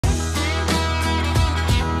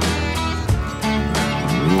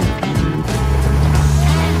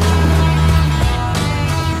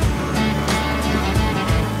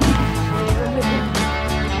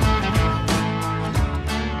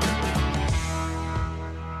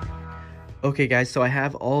Okay guys, so I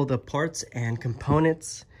have all the parts and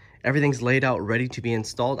components. Everything's laid out, ready to be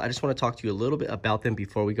installed. I just want to talk to you a little bit about them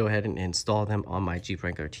before we go ahead and install them on my Jeep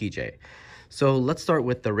Wrangler TJ. So let's start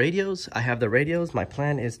with the radios. I have the radios. My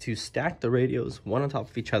plan is to stack the radios one on top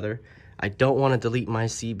of each other. I don't want to delete my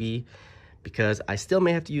CB because I still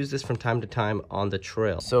may have to use this from time to time on the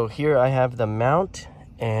trail. So here I have the mount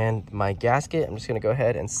and my gasket. I'm just gonna go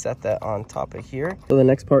ahead and set that on top of here. So the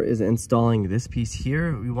next part is installing this piece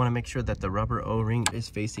here. We wanna make sure that the rubber O-ring is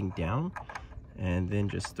facing down and then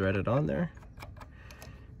just thread it on there.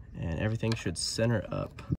 And everything should center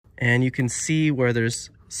up. And you can see where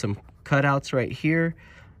there's some cutouts right here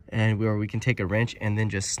and where we can take a wrench and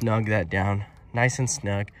then just snug that down nice and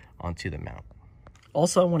snug onto the mount.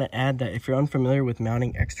 Also, I want to add that if you're unfamiliar with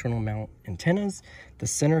mounting external mount antennas, the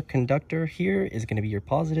center conductor here is going to be your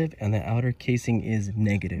positive and the outer casing is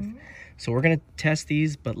negative. So we're going to test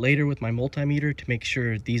these, but later with my multimeter to make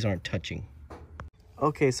sure these aren't touching.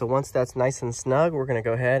 Okay, so once that's nice and snug, we're going to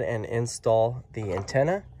go ahead and install the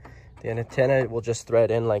antenna. The antenna will just thread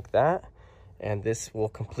in like that, and this will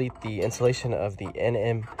complete the installation of the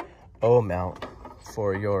NMO mount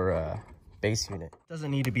for your base unit. It doesn't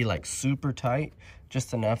need to be like super tight,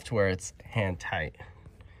 just enough to where it's hand tight.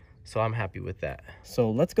 So I'm happy with that. So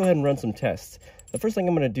let's go ahead and run some tests. The first thing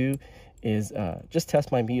I'm going to do is just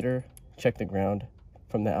test my meter, check the ground.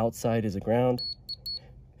 From the outside is a ground,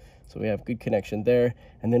 so we have good connection there.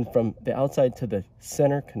 And then from the outside to the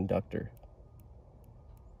center conductor,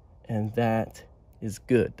 and that is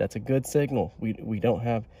good. That's a good signal. We don't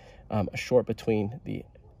have a short between the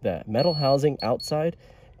metal housing outside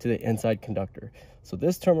to the inside conductor. So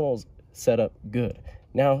this terminal is set up good.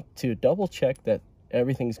 Now to double check that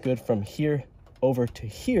everything's good from here over to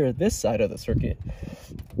here, this side of the circuit,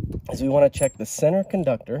 is we want to check the center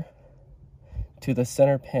conductor to the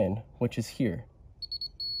center pin, which is here.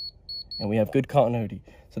 And we have good continuity.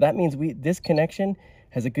 So that means this connection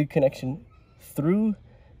has a good connection through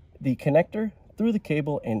the connector, through the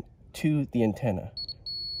cable, and to the antenna.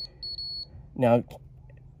 Now,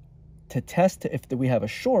 to test if we have a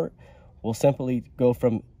short, we'll simply go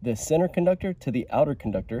from the center conductor to the outer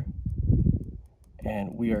conductor,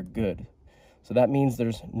 and we are good. So that means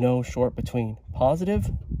there's no short between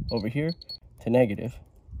positive over here to negative,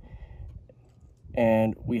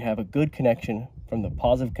 and we have a good connection from the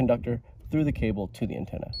positive conductor through the cable to the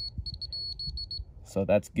antenna. So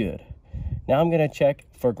that's good. Now I'm going to check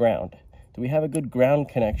for ground. Do we have a good ground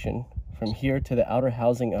connection from here to the outer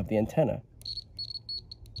housing of the antenna?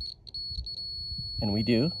 And we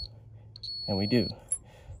do, and we do.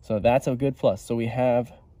 So that's a good plus. So we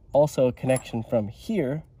have also a connection from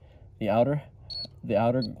here, the outer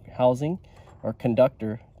housing or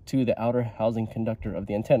conductor to the outer housing conductor of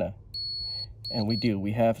the antenna. And we do.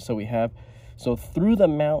 So through the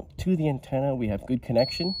mount to the antenna, we have good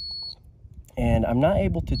connection. And I'm not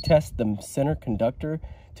able to test the center conductor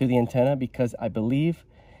to the antenna because I believe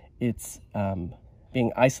it's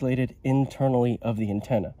being isolated internally of the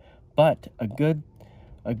antenna. But a good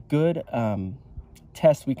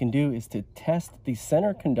test we can do is to test the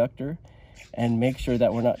center conductor and make sure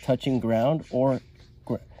that we're not touching ground or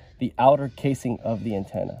the outer casing of the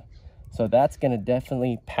antenna. So that's going to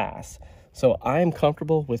definitely pass. So I'm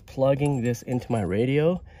comfortable with plugging this into my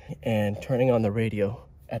radio and turning on the radio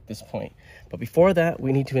at this point. But before that,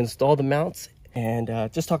 we need to install the mounts and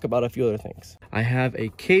just talk about a few other things. I have a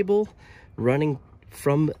cable running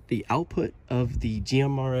from the output of the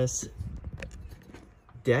GMRS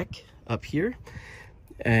deck up here,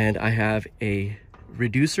 and I have a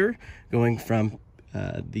reducer going from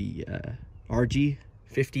the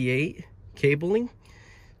RG58 cabling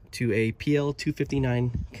to a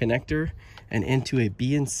PL259 connector and into a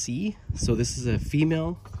BNC. So this is a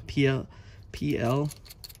female PL259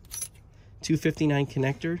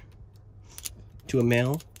 connector to a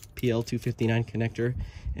male PL259 connector,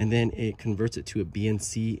 and then it converts it to a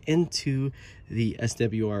BNC into the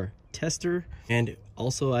SWR tester. And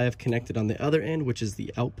also I have connected on the other end, which is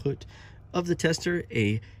the output of the tester,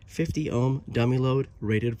 a 50 ohm dummy load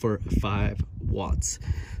rated for 5 watts.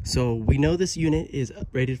 So we know this unit is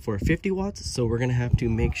rated for 50 watts, so we're gonna have to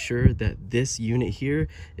make sure that this unit here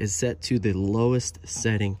is set to the lowest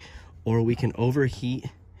setting, or we can overheat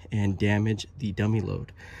and damage the dummy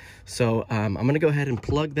load. So I'm gonna go ahead and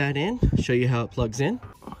plug that in, show you how it plugs in.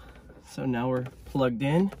 So now we're plugged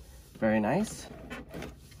in, very nice.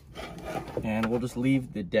 And we'll just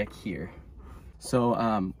leave the deck here. So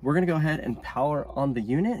we're gonna go ahead and power on the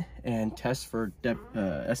unit and test for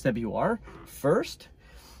SWR first.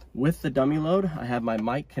 With the dummy load, I have my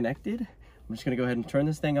mic connected. I'm just gonna go ahead and turn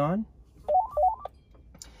this thing on.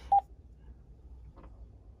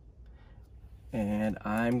 and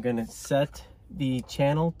I'm gonna set the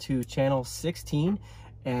channel to channel 16,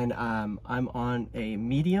 and I'm on a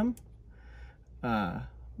medium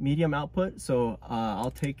output, so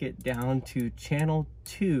I'll take it down to channel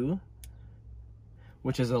 2,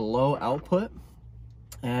 which is a low output,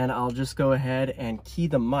 and I'll just go ahead and key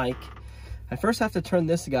the mic. I first have to turn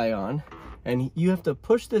this guy on, and you have to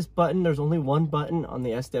push this button. There's only one button on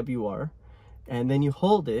the SWR, and then you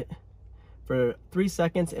hold it for 3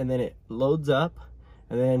 seconds, and then it loads up.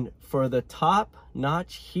 And then for the top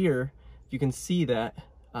notch here, you can see that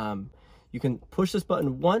you can push this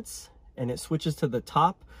button once and it switches to the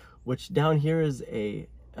top, which down here is a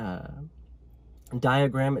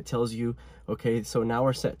diagram. It tells you, okay, so now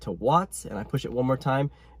we're set to watts, and I push it one more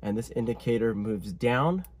time and this indicator moves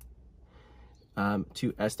down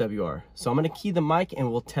to SWR. So I'm going to key the mic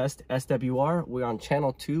and we'll test SWR. We're on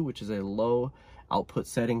channel 2, which is a low output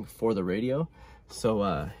setting for the radio.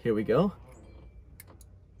 So here we go.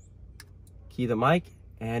 Key the mic,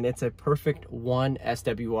 and it's a perfect 1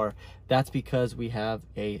 SWR. That's because we have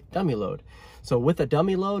a dummy load. So with a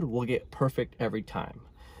dummy load, we'll get perfect every time.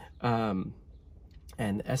 And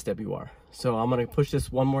SWR. So I'm going to push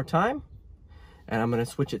this one more time, and I'm going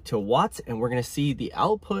to switch it to watts, and we're going to see the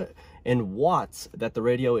output in watts that the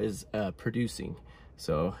radio is producing.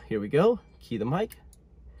 So here we go. Key the mic,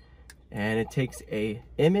 and it takes a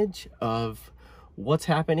image of what's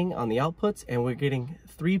happening on the outputs, and we're getting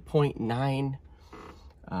 3.9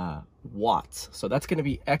 watts. So that's going to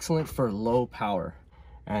be excellent for low power,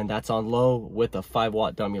 and that's on low with a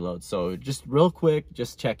 5-watt dummy load. So just real quick,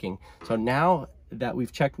 just checking. So now that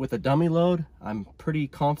we've checked with a dummy load, I'm pretty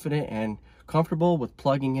confident and comfortable with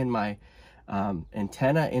plugging in my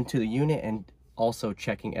antenna into the unit and also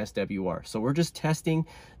checking SWR. So we're just testing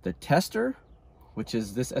the tester, which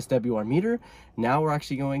is this SWR meter. Now we're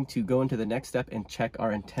actually going to go into the next step and check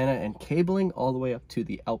our antenna and cabling all the way up to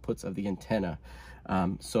the outputs of the antenna.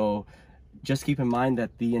 So just keep in mind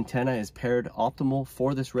that the antenna is paired optimal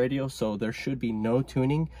for this radio, so there should be no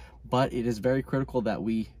tuning, but it is very critical that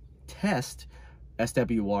we test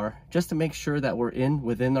SWR just to make sure that we're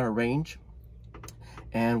within our range,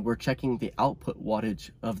 and we're checking the output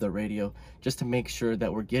wattage of the radio just to make sure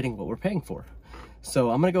that we're getting what we're paying for.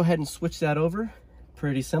 So I'm gonna go ahead and switch that over.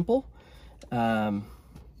 Pretty simple.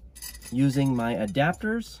 Using my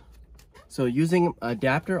adapters. So using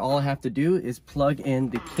adapter, all I have to do is plug in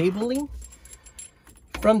the cabling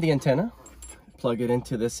from the antenna, plug it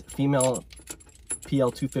into this female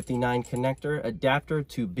PL259 connector adapter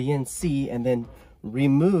to BNC, and then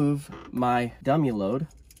remove my dummy load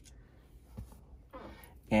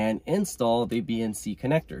and install the BNC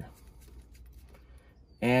connector.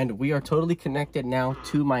 And we are totally connected now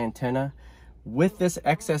to my antenna. With this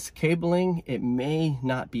excess cabling, it may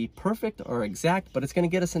not be perfect or exact, but it's going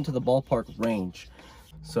to get us into the ballpark range.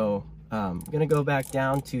 So I'm going to go back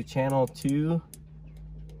down to channel 2.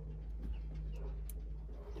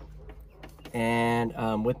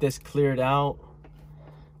 And with this cleared out,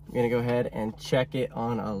 I'm going to go ahead and check it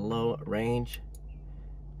on a low range.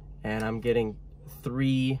 And I'm getting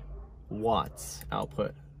 3 watts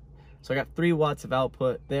output. So I got 3 watts of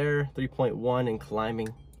output there, 3.1 and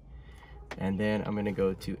climbing. And then I'm gonna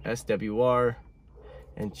go to SWR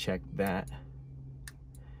and check that.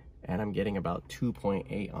 And I'm getting about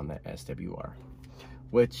 2.8 on that SWR,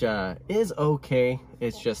 which is okay.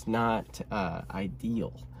 It's just not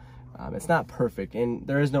ideal. It's not perfect, and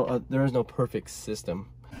there is no perfect system.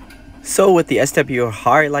 So with the SWR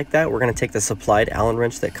high like that, we're going to take the supplied Allen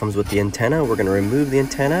wrench that comes with the antenna. We're going to remove the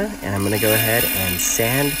antenna, and I'm going to go ahead and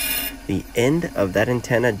sand the end of that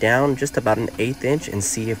antenna down just about 1/8 inch and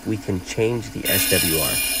see if we can change the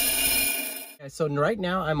SWR. Okay, so right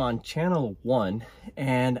now I'm on channel 1,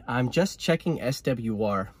 and I'm just checking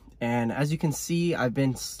SWR. And as you can see, I've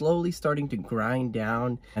been slowly starting to grind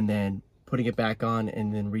down and then putting it back on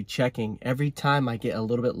and then rechecking. Every time I get a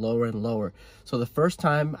little bit lower and lower. So the first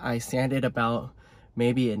time I sanded about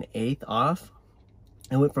maybe 1/8 off.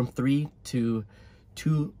 It went from 3 to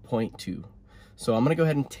 2.2. So I'm gonna go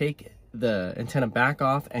ahead and take the antenna back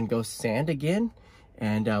off and go sand again.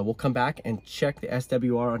 And we'll come back and check the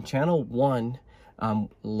SWR on channel 1,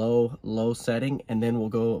 low setting, and then we'll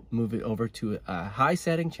go move it over to a high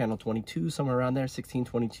setting, channel 22, somewhere around there,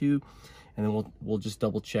 1622. And then we'll just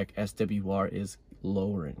double check SWR is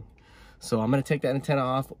lowering. So I'm going to take that antenna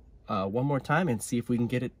off one more time and see if we can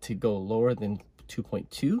get it to go lower than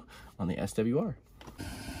 2.2 on the SWR.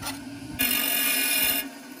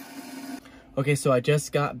 Okay, so I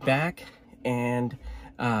just got back, and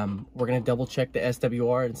we're going to double check the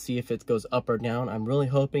SWR and see if it goes up or down. I'm really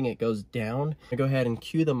hoping it goes down. I go ahead and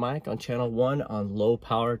cue the mic on channel 1 on low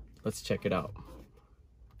power let's check it out.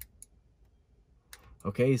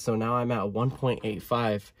 Okay, so now I'm at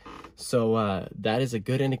 1.85. So that is a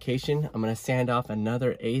good indication. I'm gonna sand off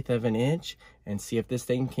another 1/8 of an inch and see if this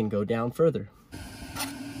thing can go down further.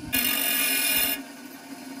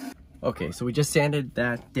 Okay, so we just sanded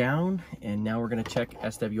that down, and now we're gonna check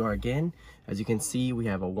SWR again. As you can see, we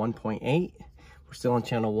have a 1.8. We're still on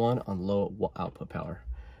channel 1 on low output power.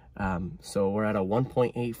 So we're at a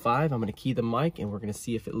 1.85. I'm gonna key the mic and we're gonna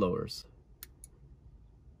see if it lowers.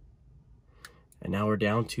 And now we're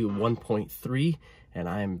down to 1.3, and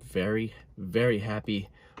I am very, very happy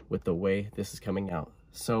with the way this is coming out.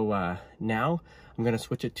 So now I'm gonna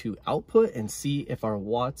switch it to output and see if our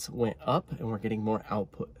watts went up and we're getting more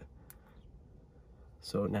output.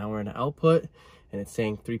 So now we're in output and it's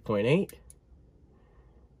saying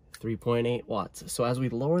 3.8 watts. So as we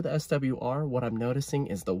lower the SWR, what I'm noticing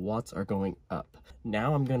is the watts are going up.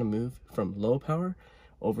 Now I'm gonna move from low power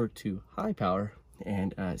over to high power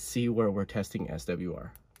and see where we're testing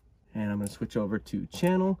SWR. And I'm gonna switch over to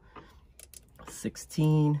channel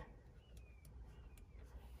 16.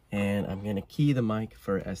 And I'm gonna key the mic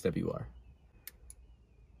for SWR.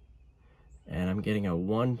 And I'm getting a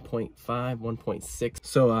 1.5, 1.6.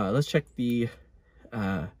 So let's check the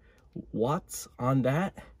watts on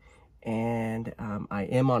that. And I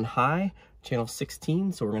am on high, channel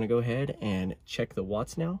 16. So we're gonna go ahead and check the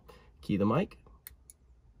watts now. Key the mic.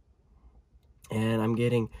 And I'm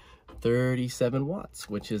getting 37 watts,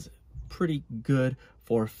 which is pretty good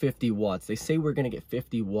for 50 watts. They say we're gonna get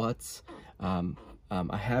 50 watts.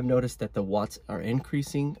 I have noticed that the watts are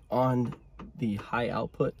increasing on the high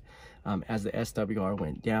output as the SWR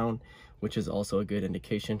went down, which is also a good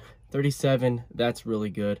indication. 37, that's really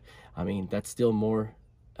good. I mean, that's still more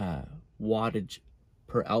wattage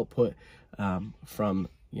per output from,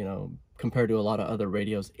 you know, compared to a lot of other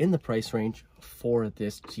radios in the price range for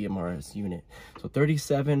this GMRS unit. So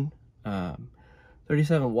 37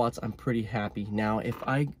 watts, I'm pretty happy. Now, if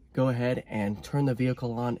I go ahead and turn the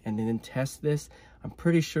vehicle on and then test this, I'm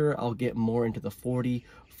pretty sure I'll get more into the 40,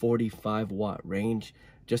 45 watt range,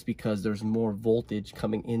 just because there's more voltage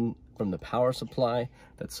coming in from the power supply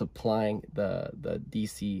that's supplying the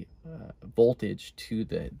DC voltage to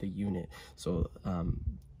the unit. So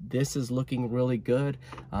this is looking really good.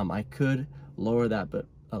 I could lower that but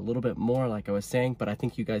a little bit more, like I was saying, but I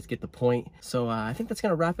think you guys get the point. So I think that's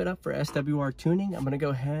gonna wrap it up for SWR tuning. I'm gonna go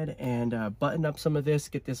ahead and button up some of this,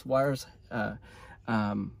 get this wires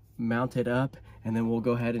mounted up, and then we'll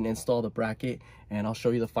go ahead and install the bracket, and I'll show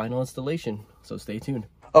you the final installation. So stay tuned.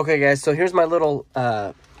 Okay guys, so here's my little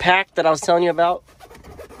pack that I was telling you about.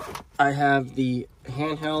 I have the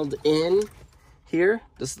handheld in here.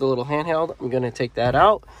 This is the little handheld. I'm gonna take that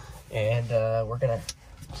out, and we're gonna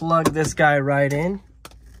plug this guy right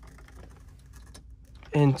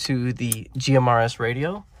into the GMRS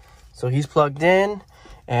radio. So he's plugged in,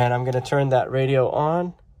 and I'm gonna turn that radio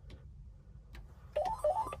on.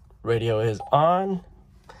 Radio is on,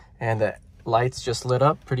 and the lights just lit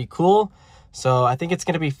up. Pretty cool. So I think it's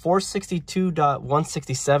going to be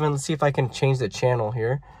 462.167. Let's see if I can change the channel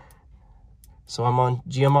here. So I'm on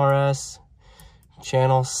GMRS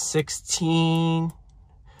channel 16,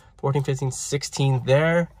 14, 15, 16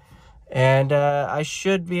 there. And I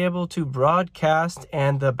should be able to broadcast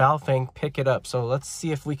and the Baofeng pick it up. So let's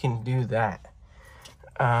see if we can do that.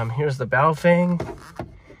 Here's the Baofeng.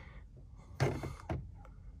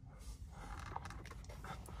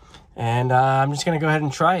 And I'm just going to go ahead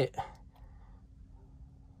and try it.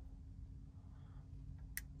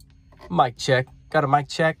 Mic check. Got a mic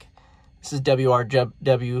check. This is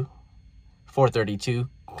WRW 432.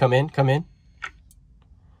 Come in, come in.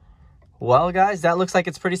 Well, guys, that looks like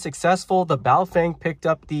it's pretty successful. The Baofeng picked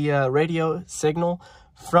up the radio signal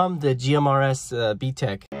from the GMRS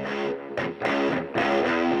BTech.